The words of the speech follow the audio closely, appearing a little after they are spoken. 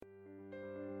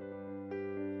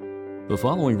The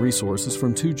following resources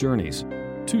from Two Journeys.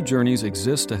 Two Journeys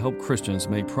exists to help Christians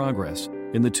make progress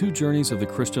in the two journeys of the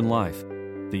Christian life,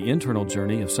 the internal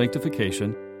journey of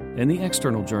sanctification and the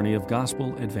external journey of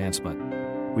gospel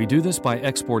advancement. We do this by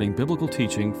exporting biblical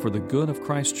teaching for the good of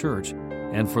Christ's church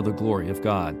and for the glory of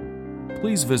God.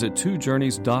 Please visit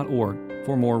twojourneys.org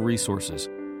for more resources.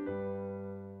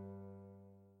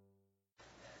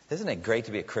 Isn't it great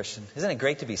to be a Christian? Isn't it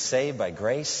great to be saved by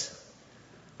grace?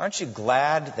 Aren't you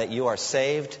glad that you are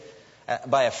saved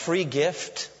by a free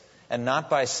gift and not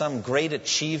by some great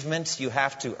achievement you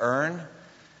have to earn?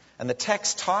 And the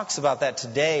text talks about that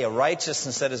today, a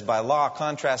righteousness that is by law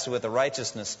contrasted with a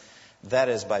righteousness that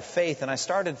is by faith. And I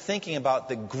started thinking about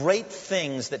the great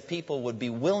things that people would be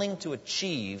willing to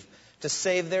achieve to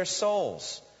save their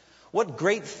souls. What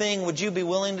great thing would you be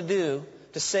willing to do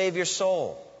to save your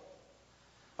soul?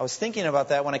 I was thinking about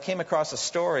that when I came across a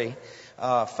story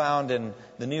found in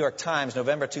the New York Times,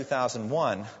 November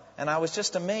 2001, and I was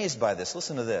just amazed by this.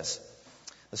 Listen to this.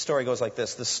 The story goes like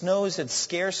this. The snows had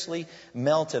scarcely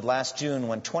melted last June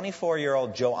when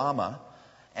 24-year-old Joama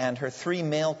and her three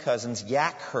male cousins,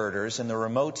 yak herders in the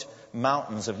remote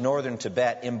mountains of northern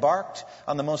Tibet, embarked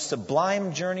on the most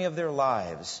sublime journey of their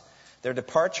lives. Their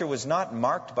departure was not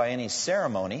marked by any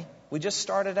ceremony. We just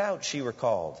started out, she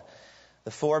recalled. The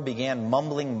four began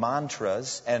mumbling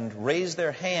mantras and raised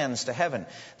their hands to heaven.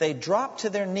 They dropped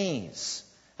to their knees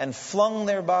and flung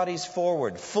their bodies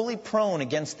forward, fully prone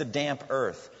against the damp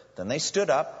earth. Then they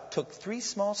stood up, took 3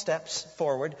 small steps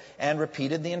forward, and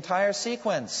repeated the entire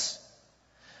sequence.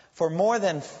 For more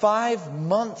than 5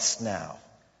 months now,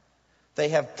 they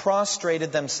have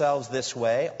prostrated themselves this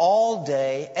way, all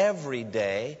day, every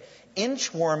day,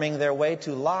 inchworming their way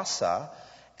to Lhasa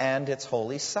and its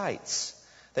holy sites.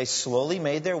 They slowly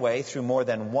made their way through more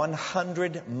than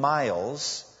 100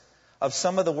 miles of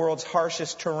some of the world's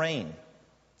harshest terrain,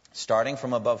 starting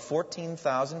from above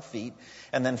 14,000 feet,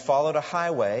 and then followed a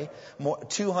highway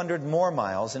 200 more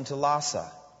miles into Lhasa.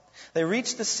 They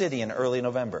reached the city in early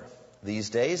November. These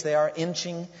days, they are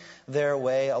inching their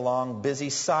way along busy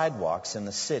sidewalks in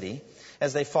the city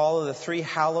as they follow the 3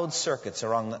 hallowed circuits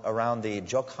around the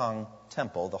Jokhang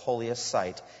Temple, the holiest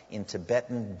site in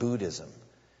Tibetan Buddhism,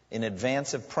 in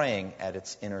advance of praying at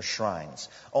its inner shrines.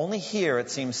 Only here,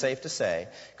 it seems safe to say,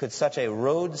 could such a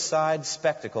roadside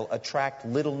spectacle attract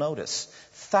little notice.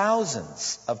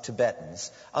 Thousands of Tibetans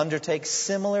undertake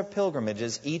similar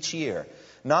pilgrimages each year,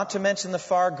 not to mention the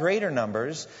far greater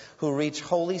numbers who reach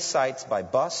holy sites by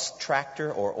bus, tractor,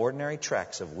 or ordinary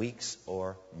treks of weeks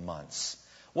or months.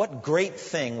 What great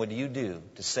thing would you do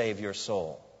to save your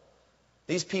soul?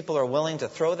 These people are willing to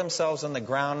throw themselves on the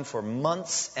ground for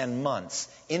months and months,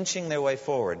 inching their way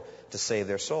forward to save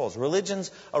their souls.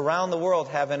 Religions around the world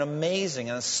have an amazing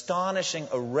and astonishing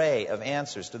array of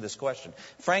answers to this question.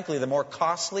 Frankly, the more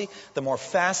costly, the more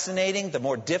fascinating, the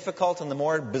more difficult, and the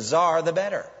more bizarre, the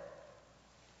better.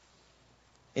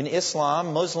 In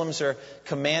Islam, Muslims are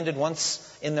commanded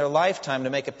once in their lifetime to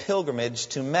make a pilgrimage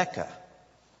to Mecca,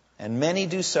 and many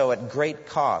do so at great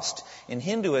cost. In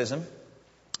Hinduism,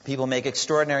 people make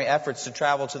extraordinary efforts to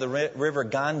travel to the river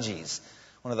Ganges,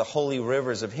 one of the holy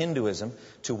rivers of Hinduism,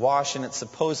 to wash in its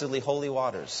supposedly holy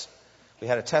waters. We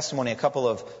had a testimony a couple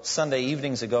of Sunday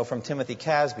evenings ago from Timothy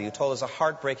Casby, who told us a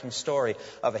heartbreaking story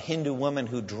of a Hindu woman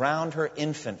who drowned her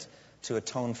infant to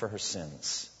atone for her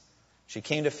sins. She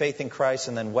came to faith in Christ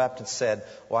and then wept and said,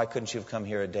 "Why couldn't you have come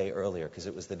here a day earlier?" Because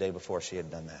it was the day before she had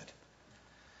done that.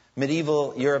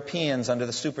 Medieval Europeans, under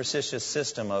the superstitious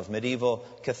system of medieval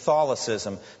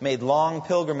Catholicism, made long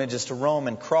pilgrimages to Rome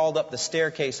and crawled up the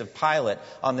staircase of Pilate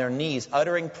on their knees,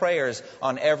 uttering prayers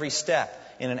on every step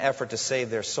in an effort to save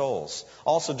their souls.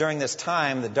 Also during this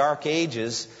time, the Dark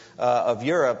Ages of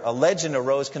Europe, a legend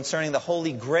arose concerning the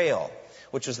Holy Grail,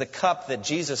 which was the cup that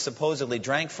Jesus supposedly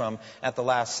drank from at the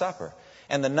Last Supper.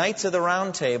 And the Knights of the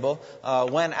Round Table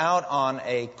went out on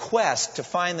a quest to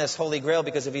find this Holy Grail,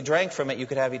 because if you drank from it, you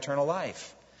could have eternal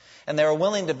life. And they were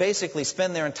willing to basically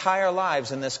spend their entire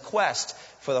lives in this quest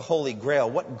for the Holy Grail.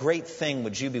 What great thing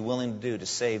would you be willing to do to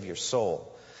save your soul?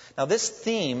 Now, this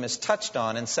theme is touched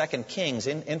on in 2 Kings,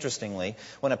 interestingly,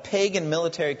 when a pagan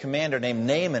military commander named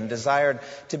Naaman desired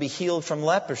to be healed from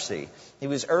leprosy. He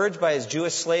was urged by his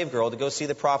Jewish slave girl to go see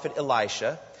the prophet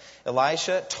Elisha.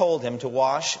 Elisha told him to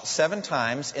wash 7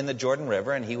 times in the Jordan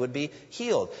River and he would be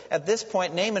healed. At this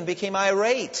point, Naaman became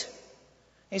irate.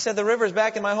 He said, "The rivers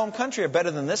back in my home country are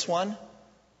better than this one."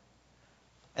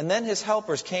 And then his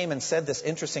helpers came and said this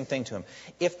interesting thing to him.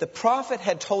 "If the prophet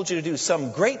had told you to do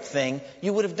some great thing,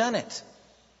 you would have done it.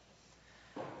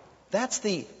 That's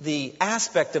the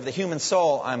aspect of the human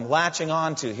soul I'm latching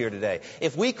on to here today.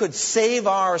 If we could save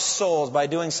our souls by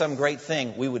doing some great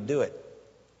thing, we would do it.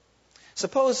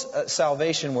 Suppose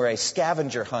salvation were a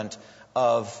scavenger hunt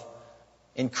of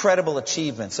incredible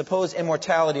achievements. Suppose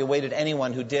immortality awaited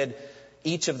anyone who did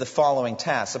each of the following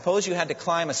tasks. Suppose you had to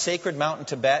climb a sacred mountain in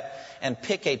Tibet and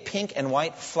pick a pink and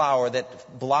white flower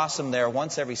that blossomed there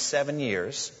once every 7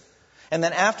 years. And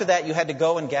then after that, you had to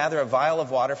go and gather a vial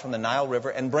of water from the Nile River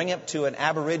and bring it to an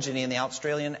aborigine in the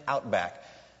Australian outback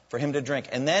for him to drink.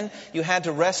 And then you had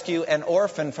to rescue an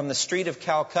orphan from the street of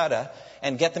Calcutta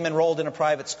and get them enrolled in a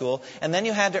private school. And then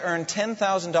you had to earn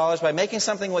 $10,000 by making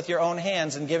something with your own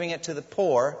hands and giving it to the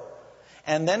poor.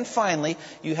 And then finally,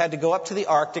 you had to go up to the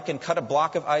Arctic and cut a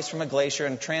block of ice from a glacier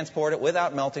and transport it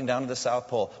without melting down to the South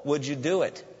Pole. Would you do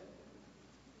it?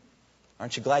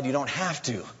 Aren't you glad you don't have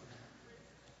to?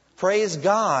 Praise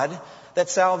God that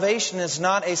salvation is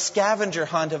not a scavenger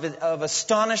hunt of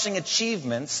astonishing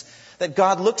achievements, that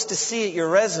God looks to see at your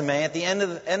resume at the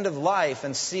end of life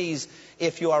and sees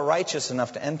if you are righteous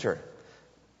enough to enter.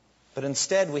 But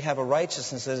instead, we have a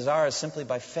righteousness that is ours simply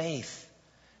by faith.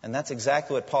 And that's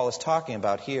exactly what Paul is talking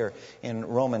about here in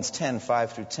Romans 10,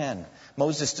 5 through 10.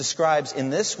 Moses describes in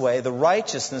this way the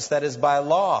righteousness that is by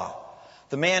law.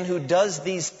 The man who does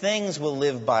these things will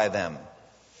live by them.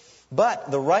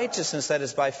 But the righteousness that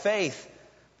is by faith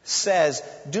says,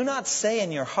 do not say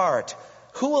in your heart,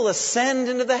 who will ascend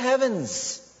into the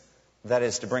heavens? That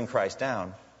is, to bring Christ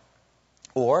down.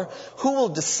 Or, who will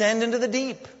descend into the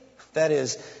deep? That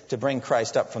is, to bring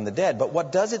Christ up from the dead. But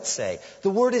what does it say? The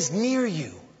word is near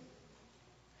you.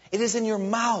 It is in your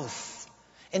mouth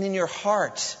and in your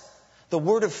heart. The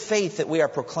word of faith that we are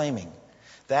proclaiming.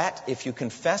 That if you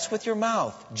confess with your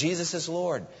mouth Jesus is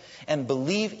Lord and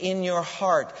believe in your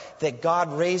heart that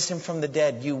God raised him from the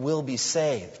dead, you will be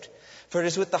saved. For it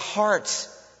is with the heart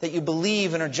that you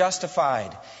believe and are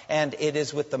justified, and it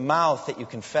is with the mouth that you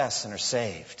confess and are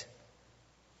saved.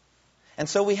 And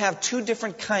so we have two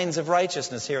different kinds of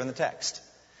righteousness here in the text.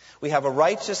 We have a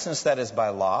righteousness that is by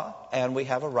law, and we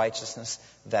have a righteousness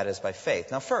that is by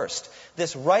faith. Now first,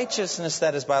 this righteousness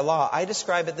that is by law, I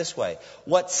describe it this way.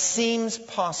 What seems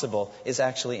possible is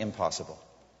actually impossible.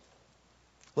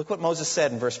 Look what Moses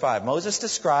said in verse 5. Moses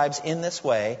describes in this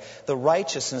way the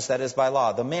righteousness that is by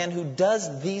law. The man who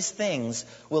does these things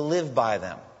will live by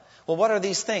them. Well, what are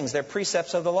these things? They're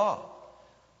precepts of the law.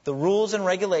 The rules and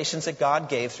regulations that God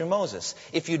gave through Moses.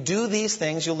 If you do these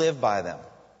things, you'll live by them.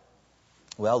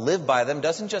 Well, live by them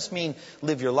doesn't just mean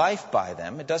live your life by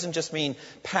them. It doesn't just mean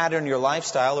pattern your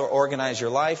lifestyle or organize your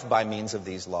life by means of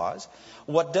these laws.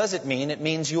 What does it mean? It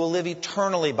means you will live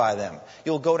eternally by them.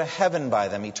 You'll go to heaven by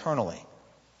them eternally.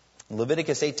 In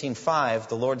Leviticus 18:5,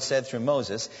 the Lord said through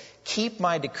Moses, keep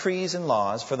my decrees and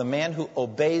laws, for the man who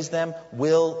obeys them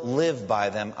will live by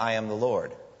them. I am the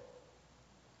Lord.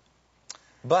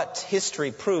 But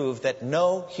history proved that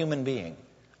no human being,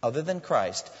 other than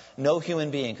Christ, no human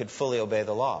being could fully obey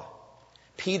the law.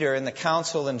 Peter in the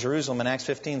council in Jerusalem in Acts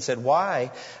 15 said,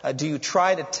 why do you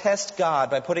try to test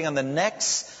God by putting on the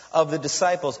necks of the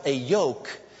disciples a yoke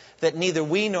that neither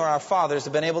we nor our fathers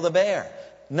have been able to bear?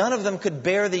 None of them could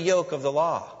bear the yoke of the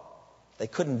law. They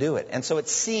couldn't do it. And so it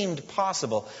seemed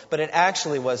possible, but it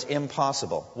actually was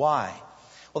impossible. Why?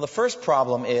 Well, the first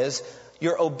problem is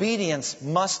your obedience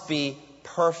must be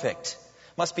perfect.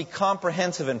 Must be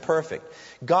comprehensive and perfect.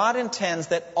 God intends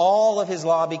that all of his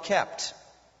law be kept.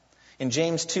 In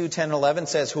James 2:10-11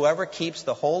 says, whoever keeps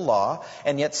the whole law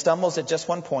and yet stumbles at just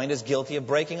one point is guilty of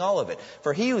breaking all of it.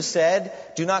 For he who said,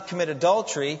 do not commit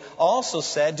adultery, also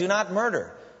said, do not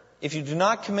murder. If you do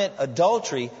not commit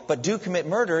adultery, but do commit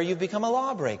murder, you've become a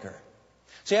lawbreaker.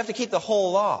 So you have to keep the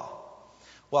whole law.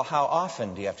 Well, how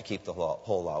often do you have to keep the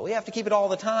whole law? We have to keep it all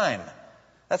the time.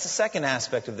 That's the second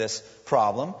aspect of this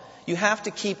problem. You have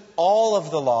to keep all of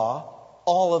the law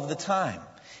all of the time.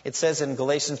 It says in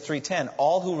Galatians 3:10,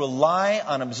 all who rely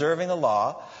on observing the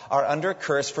law are under a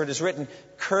curse, for it is written,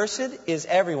 cursed is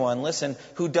everyone, listen,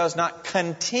 who does not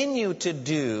continue to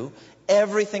do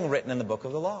everything written in the book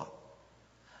of the law.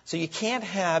 So you can't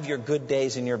have your good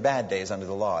days and your bad days under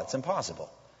the law. It's impossible.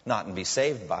 Not and be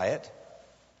saved by it.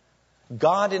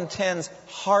 God intends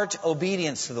heart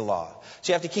obedience to the law.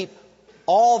 So you have to keep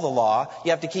all the law,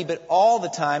 you have to keep it all the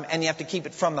time, and you have to keep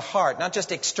it from the heart. Not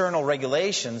just external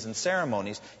regulations and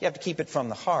ceremonies. You have to keep it from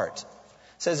the heart. It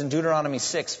says in Deuteronomy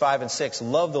 6:5-6,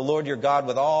 love the Lord your God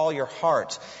with all your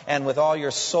heart and with all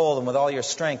your soul and with all your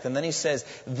strength. And then he says,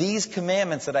 these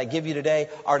commandments that I give you today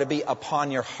are to be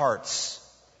upon your hearts.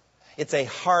 It's a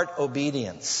heart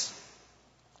obedience.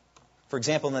 For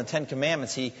example, in the Ten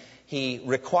Commandments, he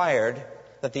required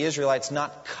that the Israelites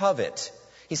not covet.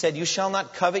 He said, you shall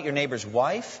not covet your neighbor's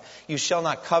wife. You shall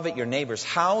not covet your neighbor's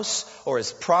house or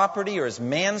his property or his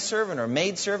manservant or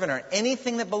maidservant or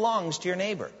anything that belongs to your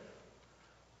neighbor.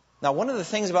 Now, one of the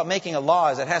things about making a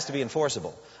law is it has to be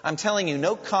enforceable. I'm telling you,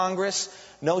 no Congress,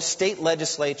 no state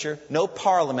legislature, no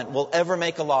parliament will ever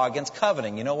make a law against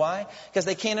coveting. You know why? Because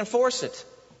they can't enforce it.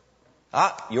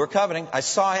 You're coveting. I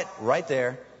saw it right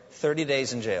there. 30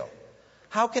 days in jail.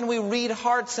 How can we read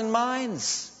hearts and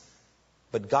minds?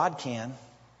 But God can.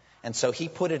 And so He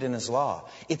put it in His law.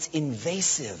 It's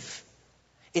invasive.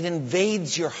 It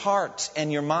invades your heart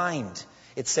and your mind.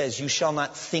 It says, you shall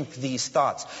not think these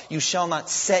thoughts. You shall not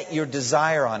set your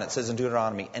desire on, it says in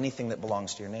Deuteronomy, anything that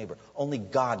belongs to your neighbor. Only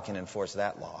God can enforce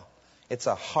that law. It's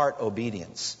a heart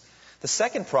obedience. The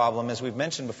second problem, as we've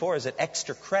mentioned before, is that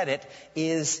extra credit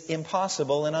is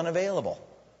impossible and unavailable.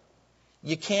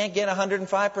 You can't get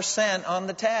 105% on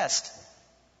the test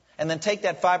and then take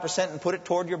that 5% and put it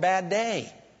toward your bad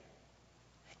day.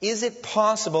 Is it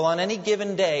possible on any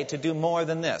given day to do more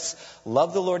than this?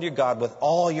 Love the Lord your God with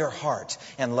all your heart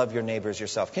and love your neighbor as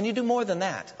yourself. Can you do more than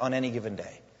that on any given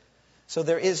day? So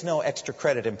there is no extra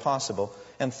credit impossible.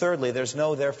 And thirdly, there's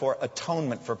no, therefore,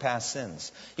 atonement for past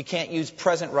sins. You can't use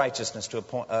present righteousness to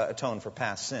atone for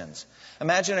past sins.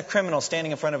 Imagine a criminal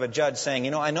standing in front of a judge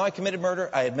saying, I know I committed murder,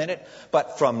 I admit it,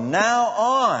 but from now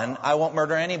on, I won't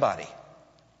murder anybody.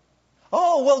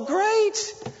 Oh, well,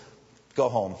 great. Go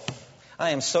home.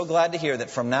 I am so glad to hear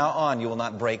that from now on you will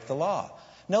not break the law.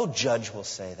 No judge will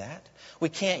say that. We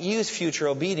can't use future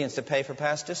obedience to pay for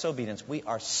past disobedience. We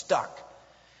are stuck.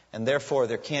 And therefore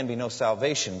there can be no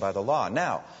salvation by the law.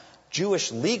 Now,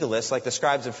 Jewish legalists like the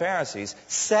scribes and Pharisees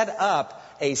set up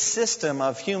a system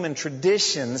of human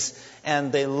traditions,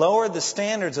 and they lowered the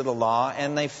standards of the law,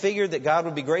 and they figured that God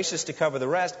would be gracious to cover the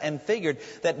rest, and figured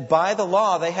that by the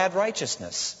law they had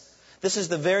righteousness. This is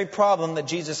the very problem that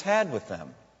Jesus had with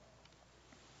them.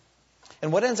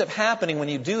 And what ends up happening when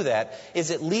you do that is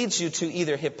it leads you to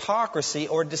either hypocrisy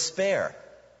or despair.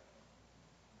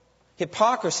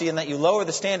 Hypocrisy in that you lower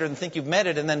the standard and think you've met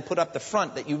it and then put up the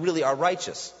front that you really are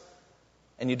righteous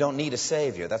and you don't need a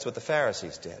Savior. That's what the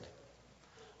Pharisees did.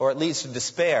 Or it leads to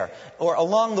despair. Or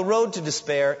along the road to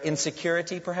despair,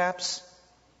 insecurity perhaps.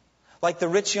 Like the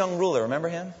rich young ruler, remember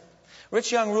him?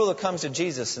 Rich young ruler comes to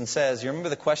Jesus and says, you remember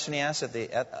the question he asked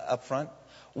up front?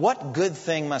 What good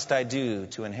thing must I do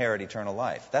to inherit eternal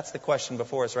life? That's the question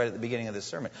before us right at the beginning of this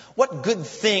sermon. What good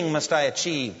thing must I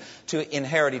achieve to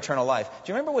inherit eternal life?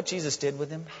 Do you remember what Jesus did with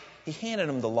him? He handed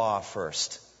him the law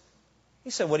first. He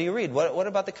said, what do you read? What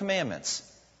about the commandments?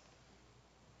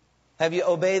 Have you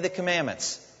obeyed the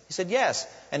commandments? He said, yes.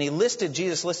 And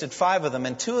Jesus listed 5 of them,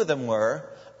 and 2 of them were,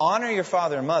 honor your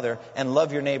father and mother and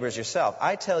love your neighbor as yourself.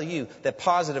 I tell you that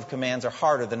positive commands are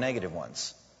harder than negative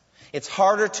ones. It's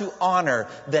harder to honor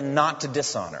than not to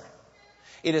dishonor.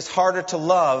 It is harder to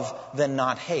love than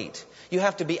not hate. You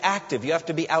have to be active. You have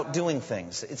to be out doing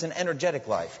things. It's an energetic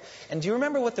life. And do you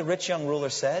remember what the rich young ruler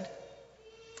said?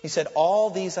 He said,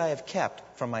 all these I have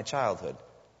kept from my childhood.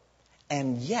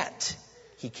 And yet,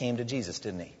 he came to Jesus,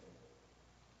 didn't he?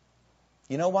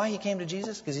 You know why he came to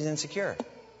Jesus? Because he's insecure.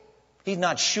 He's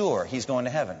not sure he's going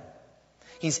to heaven.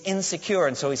 He's insecure,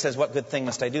 and so he says, what good thing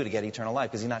must I do to get eternal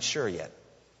life? Because he's not sure yet.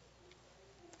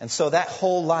 And so that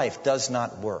whole life does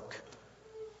not work.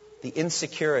 The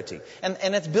insecurity. And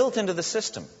it's built into the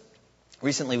system.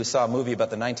 Recently we saw a movie about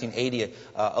the 1980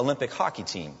 Olympic hockey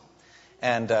team.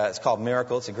 And it's called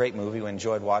Miracle. It's a great movie. We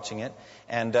enjoyed watching it.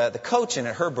 And the coach in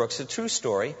it, Herb Brooks, a true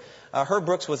story. Herb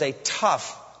Brooks was a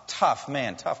tough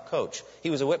man, tough coach. He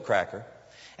was a whipcracker.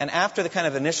 And after the kind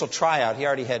of initial tryout, he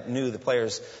already knew the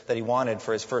players that he wanted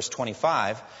for his first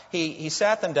 25. He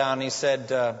sat them down and he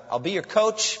said, I'll be your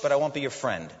coach, but I won't be your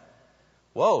friend.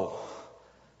 Whoa.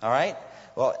 All right.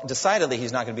 Well, decidedly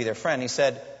he's not going to be their friend. He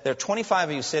said, there are 25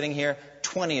 of you sitting here,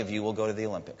 20 of you will go to the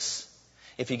Olympics.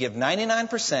 If you give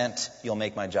 99%, you'll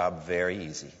make my job very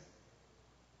easy.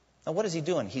 Now what is he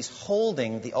doing? He's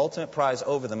holding the ultimate prize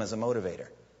over them as a motivator.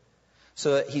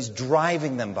 So that he's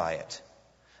driving them by it.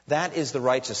 That is the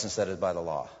righteousness that is by the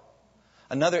law.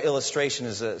 Another illustration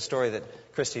is a story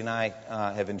that Christy and I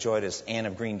have enjoyed as Anne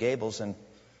of Green Gables. And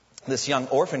this young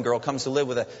orphan girl comes to live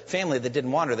with a family that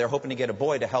didn't want her. They're hoping to get a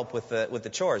boy to help with the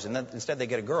chores. And then instead they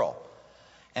get a girl.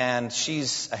 And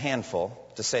she's a handful,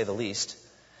 to say the least.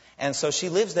 And so she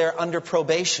lives there under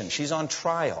probation. She's on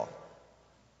trial.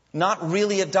 Not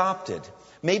really adopted.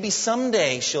 Maybe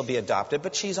someday she'll be adopted,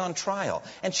 but she's on trial.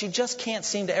 And she just can't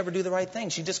seem to ever do the right thing.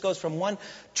 She just goes from one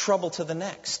trouble to the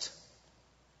next.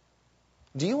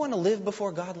 Do you want to live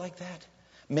before God like that?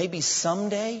 Maybe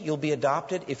someday you'll be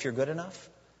adopted if you're good enough.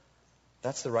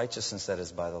 That's the righteousness that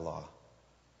is by the law.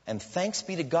 And thanks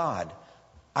be to God,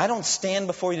 I don't stand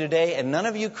before you today, and none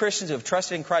of you Christians who have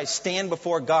trusted in Christ stand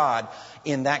before God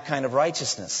in that kind of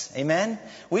righteousness. Amen?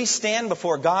 We stand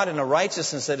before God in a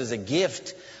righteousness that is a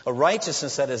gift, a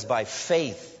righteousness that is by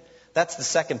faith. That's the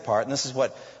second part, and this is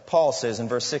what Paul says in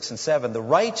verse 6 and 7. The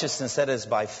righteousness that is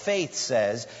by faith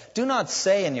says, do not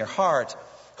say in your heart,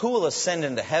 who will ascend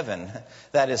into heaven,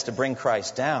 that is to bring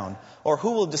Christ down, or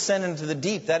who will descend into the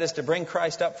deep, that is to bring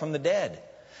Christ up from the dead.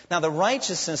 Now the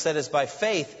righteousness that is by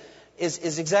faith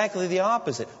is exactly the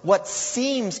opposite. What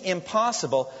seems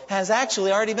impossible has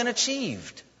actually already been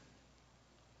achieved.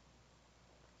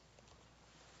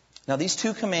 Now these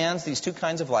two commands, these two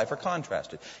kinds of life are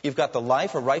contrasted. You've got the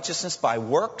life of righteousness by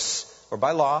works or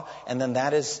by law, and then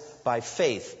that is by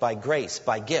faith, by grace,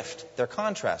 by gift. They're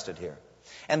contrasted here.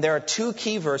 And there are two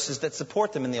key verses that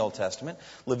support them in the Old Testament.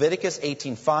 Leviticus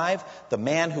 18:5, the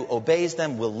man who obeys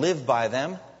them will live by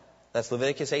them. That's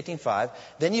Leviticus 18:5.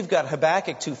 Then you've got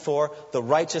Habakkuk 2:4, the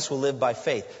righteous will live by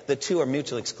faith. The two are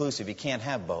mutually exclusive. You can't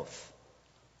have both.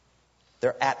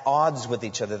 They're at odds with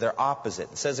each other. They're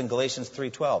opposite. It says in Galatians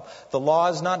 3:12, the law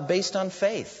is not based on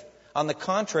faith. On the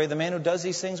contrary, the man who does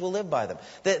these things will live by them.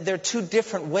 They're two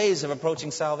different ways of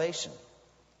approaching salvation.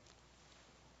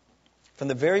 From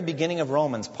the very beginning of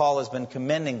Romans, Paul has been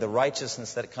commending the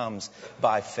righteousness that comes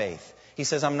by faith. He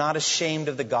says, I'm not ashamed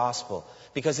of the gospel,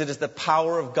 because it is the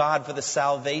power of God for the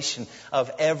salvation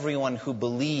of everyone who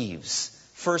believes.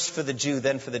 First for the Jew,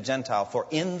 then for the Gentile. For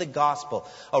in the gospel,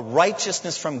 a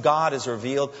righteousness from God is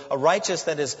revealed, a righteousness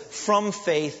that is from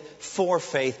faith, for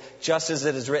faith, just as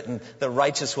it is written, the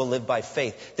righteous will live by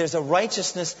faith. There's a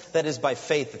righteousness that is by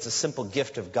faith. It's a simple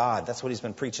gift of God. That's what he's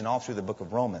been preaching all through the book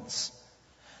of Romans.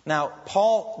 Now,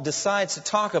 Paul decides to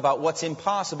talk about what's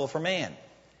impossible for man.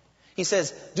 He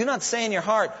says, do not say in your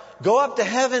heart, go up to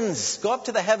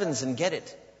the heavens and get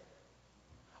it.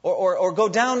 Or go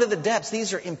down to the depths.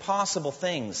 These are impossible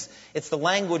things. It's the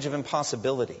language of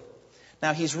impossibility.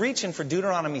 Now, he's reaching for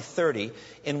Deuteronomy 30,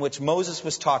 in which Moses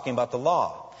was talking about the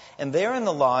law. And there in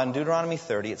the law, in Deuteronomy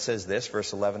 30, it says this,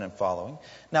 verse 11 and following.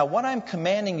 Now, what I'm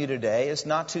commanding you today is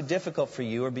not too difficult for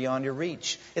you or beyond your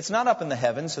reach. It's not up in the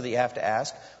heavens, so that you have to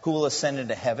ask, who will ascend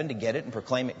into heaven to get it and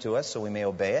proclaim it to us, so we may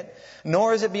obey it?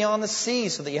 Nor is it beyond the sea,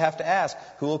 so that you have to ask,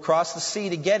 who will cross the sea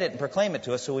to get it and proclaim it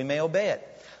to us, so we may obey it?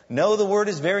 No, the word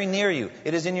is very near you.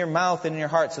 It is in your mouth and in your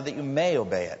heart, so that you may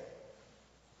obey it.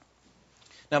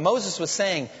 Now, Moses was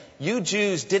saying, you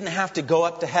Jews didn't have to go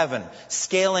up to heaven,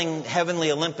 scaling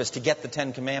heavenly Olympus to get the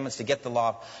Ten Commandments, to get the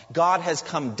law. God has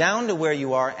come down to where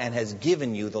you are and has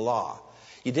given you the law.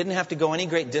 You didn't have to go any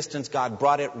great distance. God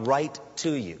brought it right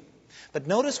to you. But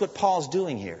notice what Paul's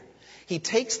doing here. He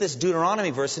takes this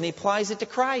Deuteronomy verse and he applies it to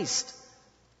Christ.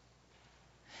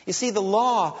 You see, the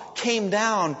law came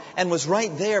down and was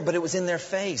right there, but it was in their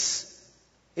face.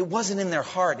 It wasn't in their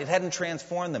heart. It hadn't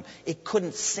transformed them. It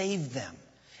couldn't save them.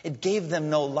 It gave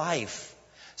them no life.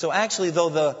 So actually, though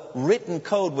the written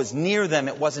code was near them,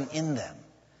 it wasn't in them.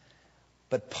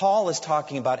 But Paul is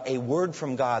talking about a word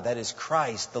from God, that is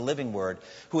Christ, the living word,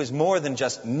 who is more than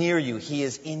just near you. He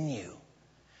is in you.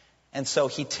 And so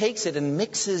he takes it and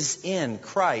mixes in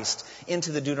Christ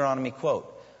into the Deuteronomy quote.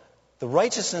 The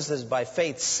righteousness that is by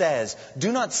faith says,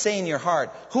 do not say in your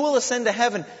heart, who will ascend to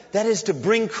heaven? That is to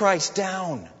bring Christ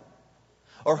down.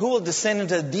 Or who will descend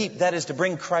into the deep? That is to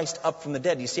bring Christ up from the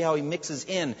dead. You see how he mixes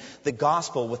in the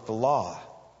gospel with the law.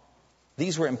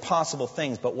 These were impossible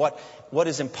things, but what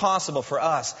is impossible for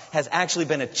us has actually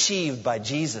been achieved by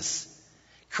Jesus.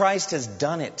 Christ has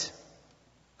done it.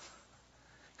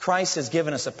 Christ has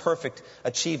given us a perfect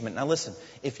achievement. Now listen,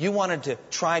 if you wanted to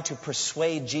try to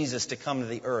persuade Jesus to come to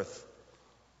the earth,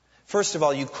 first of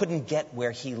all, you couldn't get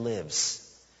where he lives.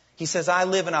 He says, I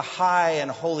live in a high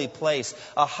and holy place,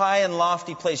 a high and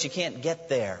lofty place. You can't get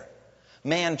there.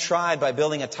 Man tried by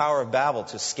building a Tower of Babel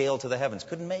to scale to the heavens.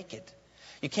 Couldn't make it.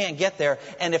 You can't get there.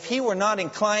 And if he were not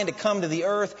inclined to come to the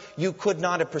earth, you could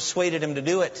not have persuaded him to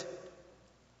do it.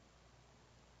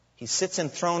 He sits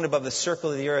enthroned above the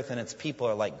circle of the earth, and its people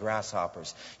are like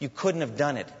grasshoppers. You couldn't have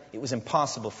done it. It was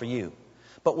impossible for you.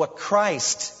 But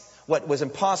what was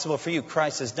impossible for you,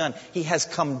 Christ has done. He has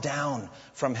come down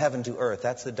from heaven to earth.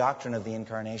 That's the doctrine of the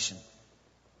incarnation.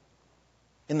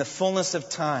 In the fullness of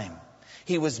time,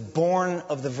 he was born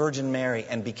of the Virgin Mary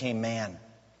and became man.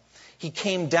 He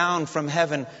came down from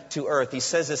heaven to earth. He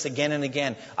says this again and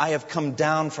again. I have come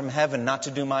down from heaven not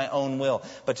to do my own will,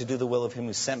 but to do the will of him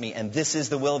who sent me. And this is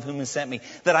the will of him who sent me,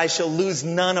 that I shall lose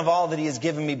none of all that he has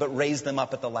given me, but raise them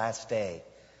up at the last day.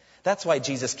 That's why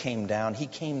Jesus came down. He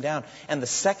came down. And the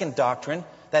second doctrine,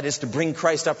 that is to bring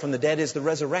Christ up from the dead, is the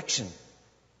resurrection.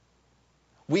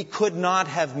 We could not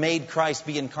have made Christ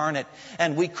be incarnate,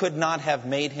 and we could not have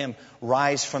made him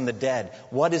rise from the dead.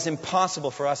 What is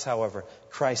impossible for us, however,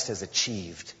 Christ has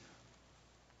achieved.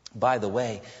 By the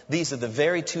way, these are the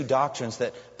very two doctrines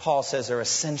that Paul says are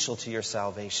essential to your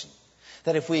salvation.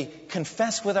 That if we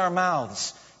confess with our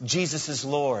mouths Jesus is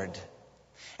Lord,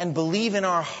 and believe in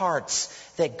our hearts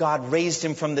that God raised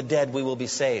him from the dead, we will be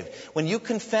saved. When you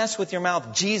confess with your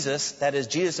mouth Jesus, that is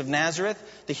Jesus of Nazareth,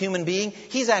 the human being,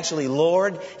 he's actually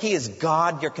Lord. He is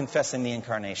God. You're confessing the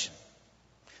incarnation.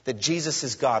 That Jesus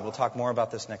is God. We'll talk more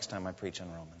about this next time I preach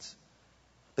on Romans.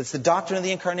 But it's the doctrine of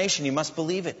the incarnation. You must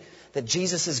believe it. That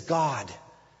Jesus is God.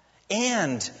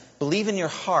 And believe in your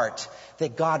heart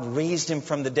that God raised him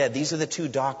from the dead. These are the two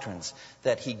doctrines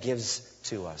that he gives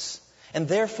to us. And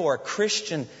therefore,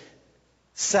 Christian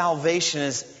salvation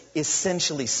is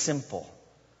essentially simple.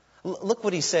 Look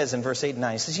what he says in verse 8 and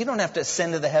 9. He says, you don't have to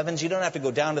ascend to the heavens. You don't have to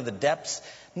go down to the depths.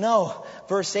 No.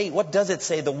 Verse 8, what does it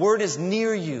say? The word is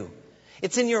near you.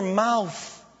 It's in your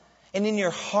mouth and in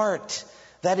your heart.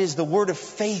 That is the word of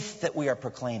faith that we are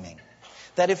proclaiming.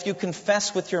 That if you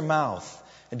confess with your mouth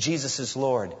that Jesus is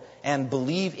Lord and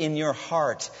believe in your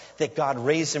heart that God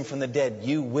raised him from the dead,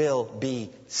 you will be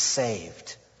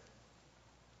saved.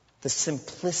 The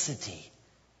simplicity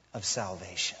of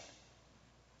salvation.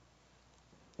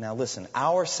 Now listen,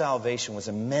 our salvation was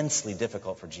immensely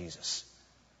difficult for Jesus.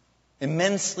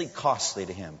 Immensely costly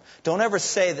to him. Don't ever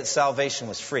say that salvation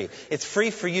was free. It's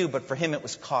free for you, but for him it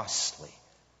was costly.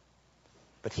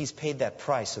 But he's paid that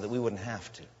price so that we wouldn't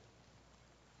have to.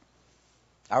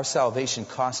 Our salvation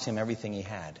cost him everything he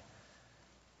had.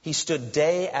 He stood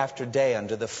day after day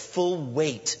under the full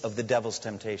weight of the devil's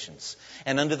temptations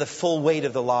and under the full weight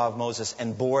of the law of Moses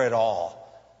and bore it all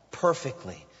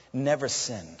perfectly, never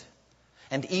sinned.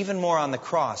 And even more on the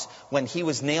cross, when he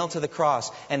was nailed to the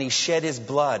cross and he shed his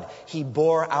blood, he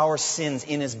bore our sins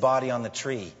in his body on the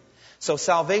tree. So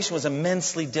salvation was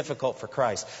immensely difficult for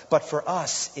Christ. But for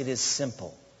us, it is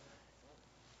simple.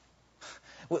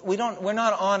 We're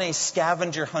not on a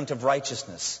scavenger hunt of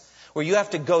righteousness where you have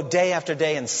to go day after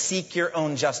day and seek your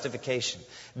own justification.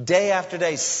 Day after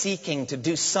day seeking to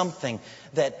do something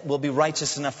that will be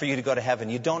righteous enough for you to go to heaven.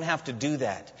 You don't have to do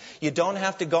that. You don't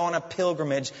have to go on a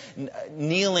pilgrimage,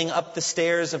 kneeling up the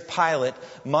stairs of Pilate,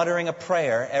 muttering a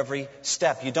prayer every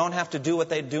step. You don't have to do what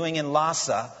they're doing in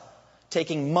Lhasa,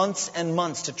 taking months and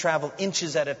months to travel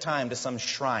inches at a time to some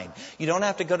shrine. You don't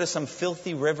have to go to some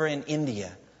filthy river in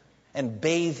India and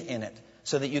bathe in it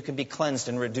so that you can be cleansed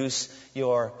and reduce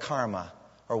your karma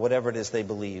or whatever it is they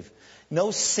believe.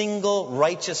 No single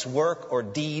righteous work or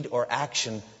deed or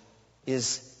action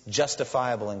is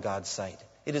justifiable in God's sight.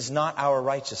 It is not our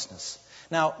righteousness.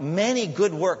 Now, many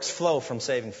good works flow from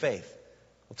saving faith.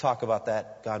 We'll talk about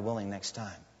that, God willing, next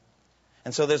time.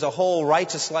 And so there's a whole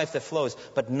righteous life that flows,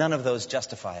 but none of those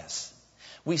justify us.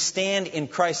 We stand in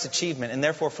Christ's achievement, and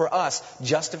therefore for us,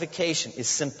 justification is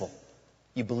simple.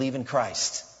 You believe in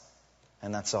Christ,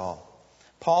 and that's all.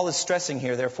 Paul is stressing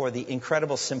here, therefore, the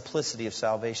incredible simplicity of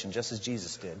salvation, just as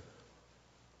Jesus did.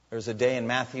 There was a day in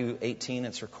Matthew 18,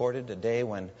 it's recorded, a day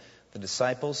when the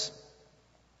disciples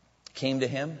came to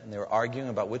him, and they were arguing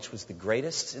about which was the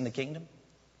greatest in the kingdom.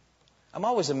 I'm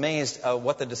always amazed at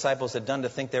what the disciples had done to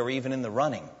think they were even in the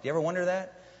running. Do you ever wonder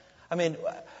that? I mean,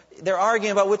 they're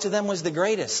arguing about which of them was the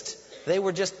greatest. They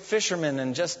were just fishermen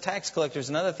and just tax collectors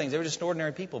and other things. They were just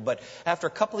ordinary people. But after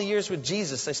a couple of years with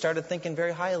Jesus, they started thinking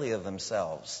very highly of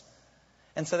themselves.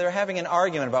 And so they were having an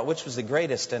argument about which was the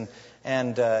greatest.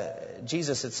 And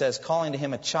Jesus, it says, calling to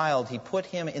him a child, he put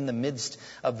him in the midst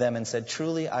of them and said,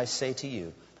 truly I say to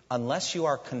you, unless you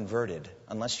are converted,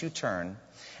 unless you turn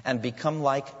and become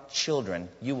like children,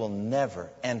 you will never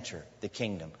enter the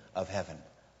kingdom of heaven.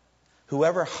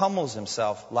 Whoever humbles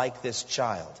himself like this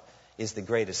child is the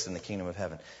greatest in the kingdom of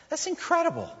heaven. That's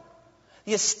incredible.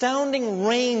 The astounding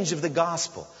range of the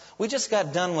gospel. We just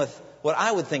got done with what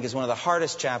I would think is one of the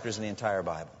hardest chapters in the entire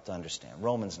Bible to understand,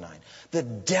 Romans 9. The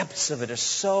depths of it are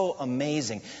so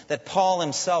amazing that Paul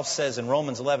himself says in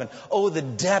Romans 11, oh, the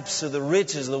depths of the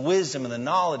riches, the wisdom, and the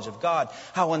knowledge of God.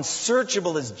 How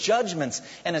unsearchable his judgments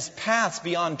and his paths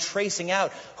beyond tracing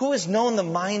out. Who has known the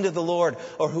mind of the Lord,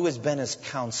 or who has been his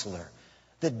counselor?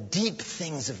 The deep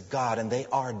things of God, and they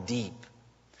are deep.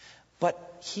 But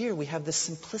here we have the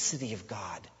simplicity of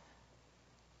God.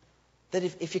 That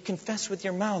if you confess with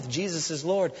your mouth Jesus is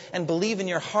Lord and believe in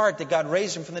your heart that God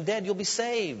raised him from the dead, you'll be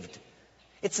saved.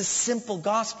 It's a simple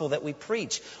gospel that we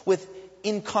preach with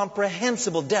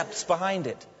incomprehensible depths behind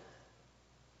it.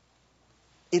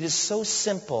 It is so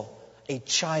simple a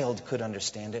child could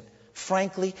understand it.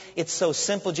 Frankly, it's so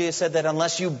simple, Jesus said, that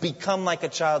unless you become like a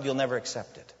child, you'll never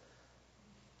accept it.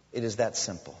 It is that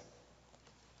simple.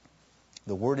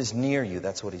 The word is near you,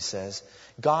 that's what he says.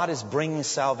 God is bringing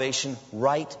salvation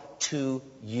right to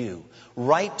you,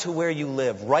 right to where you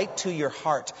live, right to your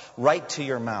heart, right to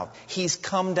your mouth. He's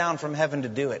come down from heaven to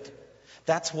do it.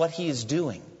 That's what he is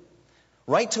doing.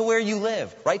 Right to where you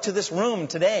live, right to this room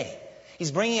today.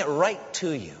 He's bringing it right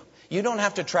to you. You don't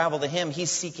have to travel to him, he's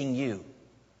seeking you.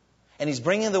 And he's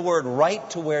bringing the word right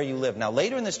to where you live. Now,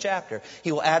 later in this chapter,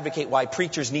 he will advocate why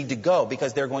preachers need to go,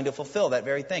 because they're going to fulfill that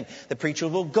very thing. The preacher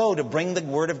will go to bring the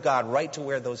word of God right to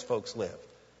where those folks live.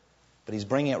 But he's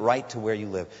bringing it right to where you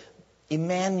live.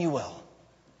 Emmanuel.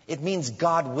 It means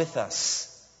God with us.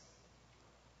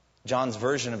 John's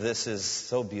version of this is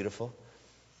so beautiful.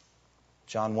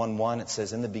 John 1:1, it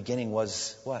says, in the beginning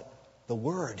was what? The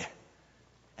Word.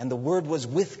 And the Word was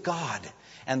with God.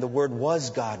 And the Word was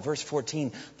God. Verse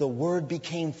 14, the Word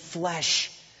became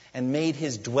flesh and made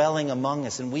his dwelling among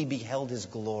us, and we beheld his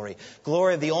glory.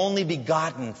 Glory of the only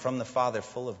begotten from the Father,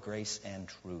 full of grace and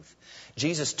truth.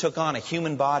 Jesus took on a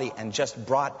human body and just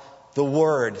brought the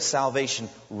Word, salvation,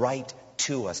 right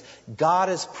to us. God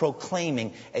is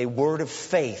proclaiming a word of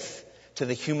faith to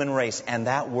the human race, and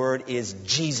that word is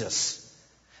Jesus.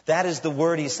 That is the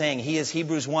word he's saying. He is,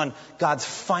 Hebrews 1, God's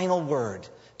final word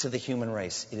to the human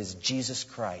race. It is Jesus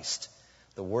Christ,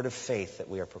 the word of faith that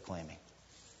we are proclaiming.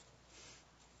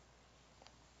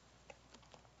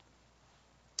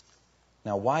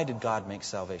 Now, why did God make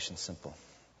salvation simple?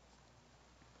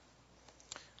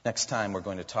 Next time we're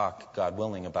going to talk, God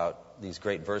willing, about these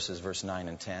great verses, verse 9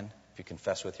 and 10. If you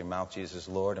confess with your mouth Jesus is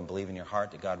Lord and believe in your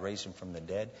heart that God raised him from the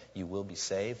dead, you will be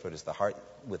saved. For it is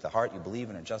with the heart you believe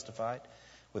and are justified.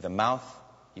 With the mouth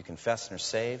you confess and are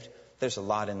saved. There's a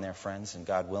lot in there, friends, and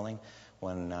God willing,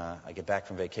 when I get back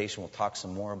from vacation, we'll talk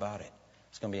some more about it.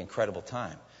 It's going to be an incredible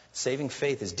time. Saving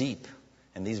faith is deep,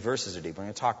 and these verses are deep. We're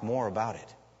going to talk more about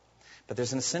it. But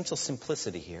there's an essential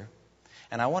simplicity here.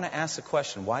 And I want to ask the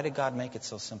question, why did God make it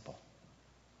so simple?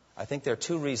 I think there are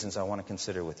two reasons I want to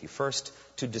consider with you. First,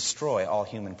 to destroy all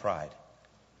human pride.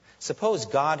 Suppose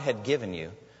God had given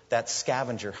you that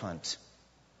scavenger hunt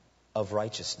of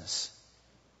righteousness.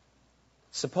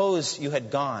 Suppose you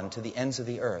had gone to the ends of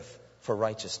the earth for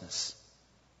righteousness.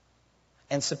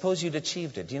 And suppose you'd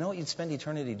achieved it. Do you know what you'd spend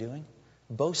eternity doing?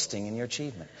 Boasting in your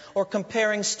achievement. Or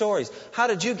comparing stories. How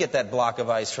did you get that block of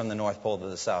ice from the North Pole to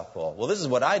the South Pole? Well, this is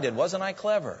what I did. Wasn't I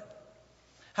clever?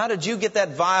 How did you get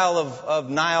that vial of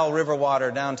Nile River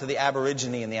water down to the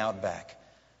Aborigine in the outback?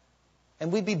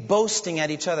 And we'd be boasting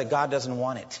at each other. God doesn't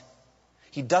want it.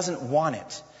 He doesn't want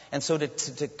it. And so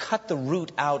to cut the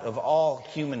root out of all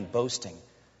human boasting,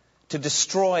 to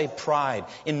destroy pride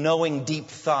in knowing deep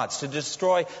thoughts, to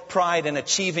destroy pride in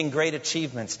achieving great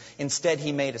achievements, instead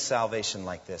he made a salvation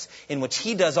like this, in which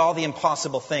he does all the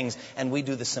impossible things and we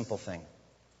do the simple thing.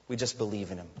 We just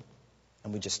believe in him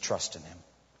and we just trust in him.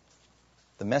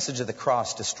 The message of the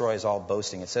cross destroys all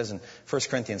boasting. It says in 1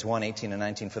 Corinthians 1:18 and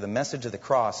 19, for the message of the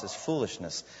cross is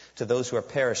foolishness to those who are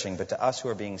perishing, but to us who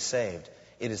are being saved,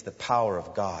 it is the power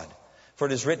of God. For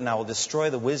it is written, I will destroy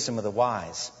the wisdom of the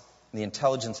wise, and the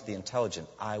intelligence of the intelligent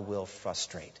I will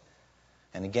frustrate.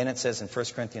 And again it says in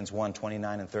 1 Corinthians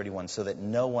 1:29 and 31, so that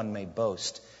no one may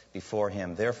boast before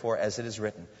him. Therefore, as it is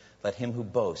written, let him who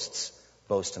boasts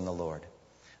boast in the Lord.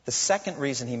 The second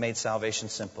reason he made salvation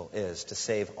simple is to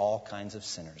save all kinds of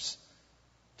sinners.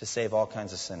 To save all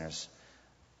kinds of sinners.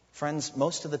 Friends,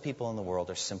 most of the people in the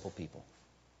world are simple people.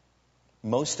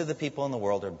 Most of the people in the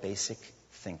world are basic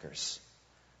thinkers.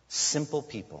 Simple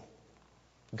people.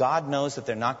 God knows that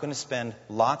they're not going to spend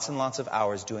lots and lots of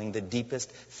hours doing the deepest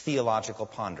theological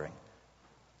pondering.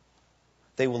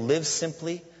 They will live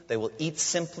simply, they will eat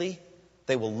simply,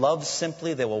 they will love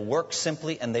simply, they will work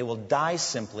simply, and they will die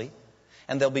simply,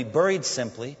 and they'll be buried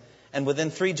simply, and within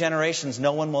 3 generations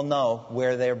no one will know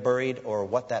where they're buried or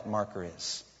what that marker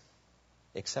is,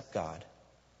 except God.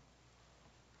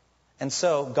 And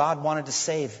so God wanted to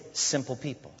save simple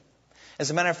people. As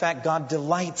a matter of fact, God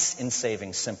delights in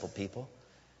saving simple people.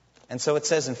 And so it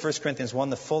says in 1 Corinthians 1,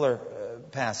 the fuller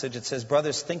passage, it says,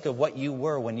 brothers, think of what you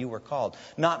were when you were called.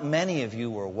 Not many of you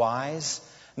were wise.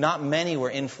 Not many were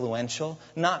influential.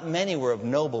 Not many were of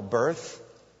noble birth.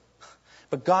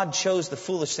 But God chose the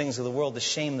foolish things of the world to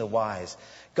shame the wise.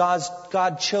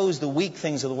 God chose the weak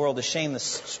things of the world to shame the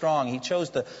strong. He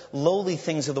chose the lowly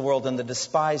things of the world and the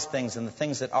despised things and the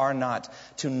things that are not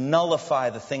to nullify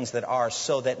the things that are,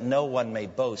 so that no one may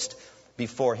boast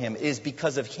before him. It is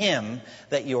because of him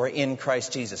that you are in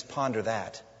Christ Jesus. Ponder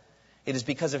that. It is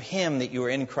because of him that you are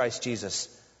in Christ Jesus,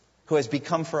 who has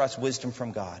become for us wisdom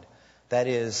from God. That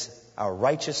is our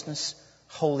righteousness,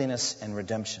 holiness, and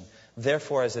redemption.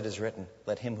 Therefore, as it is written,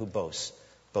 let him who boasts,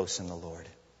 boast in the Lord.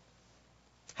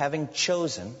 having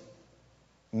chosen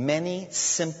many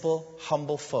simple,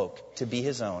 humble folk to be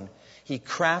his own, he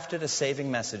crafted a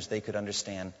saving message they could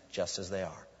understand just as they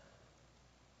are,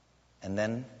 and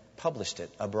then published it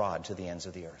abroad to the ends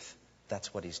of the earth.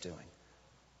 That's what he's doing.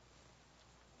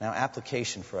 Now,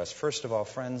 application for us. First of all,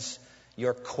 friends,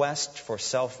 your quest for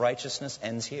self-righteousness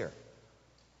ends here.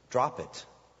 Drop it.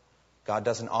 God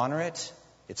doesn't honor it.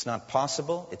 It's not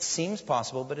possible. It seems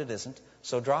possible, but it isn't.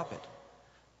 So drop it.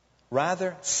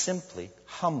 Rather, simply,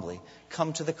 humbly,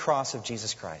 come to the cross of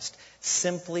Jesus Christ.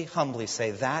 Simply, humbly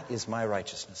say, that is my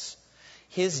righteousness.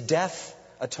 His death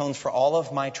atones for all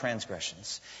of my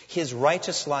transgressions. His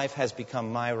righteous life has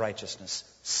become my righteousness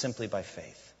simply by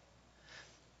faith.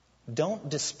 Don't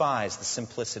despise the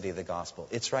simplicity of the gospel.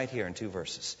 It's right here in 2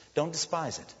 verses. Don't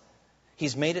despise it.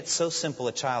 He's made it so simple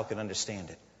a child could understand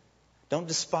it. Don't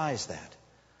despise that.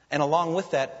 And along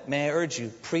with that, may I urge you,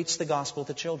 preach the gospel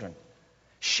to children.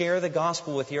 Share the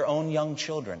gospel with your own young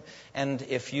children. And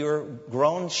if you're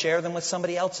grown, share them with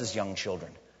somebody else's young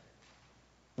children.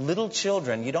 Little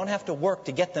children, you don't have to work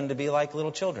to get them to be like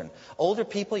little children. Older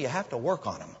people, you have to work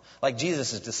on them, like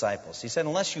Jesus' disciples. He said,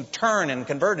 unless you turn and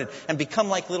converted and become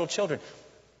like little children,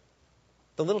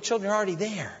 the little children are already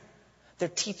there. They're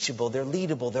teachable, they're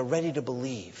leadable, they're ready to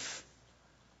believe.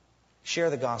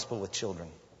 Share the gospel with children.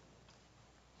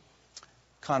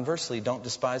 Conversely, don't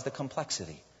despise the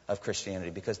complexity of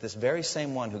Christianity, because this very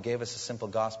same one who gave us a simple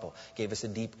gospel gave us a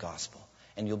deep gospel,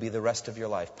 and you'll be the rest of your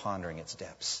life pondering its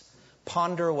depths.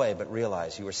 Ponder away, but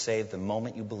realize you were saved the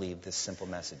moment you believed this simple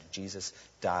message. Jesus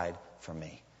died for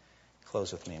me.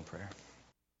 Close with me in prayer.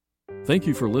 Thank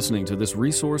you for listening to this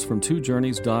resource from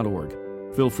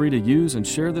twojourneys.org. Feel free to use and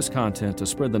share this content to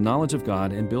spread the knowledge of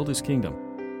God and build His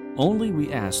kingdom. Only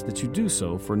we ask that you do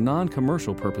so for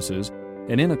non-commercial purposes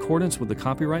and in accordance with the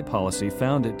copyright policy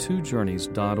found at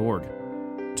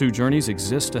twojourneys.org. Two Journeys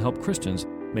exists to help Christians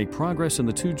make progress in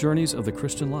the two journeys of the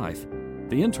Christian life: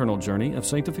 the internal journey of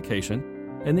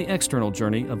sanctification and the external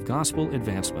journey of gospel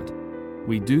advancement.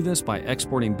 We do this by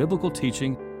exporting biblical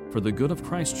teaching for the good of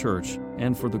Christ's church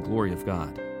and for the glory of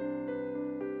God.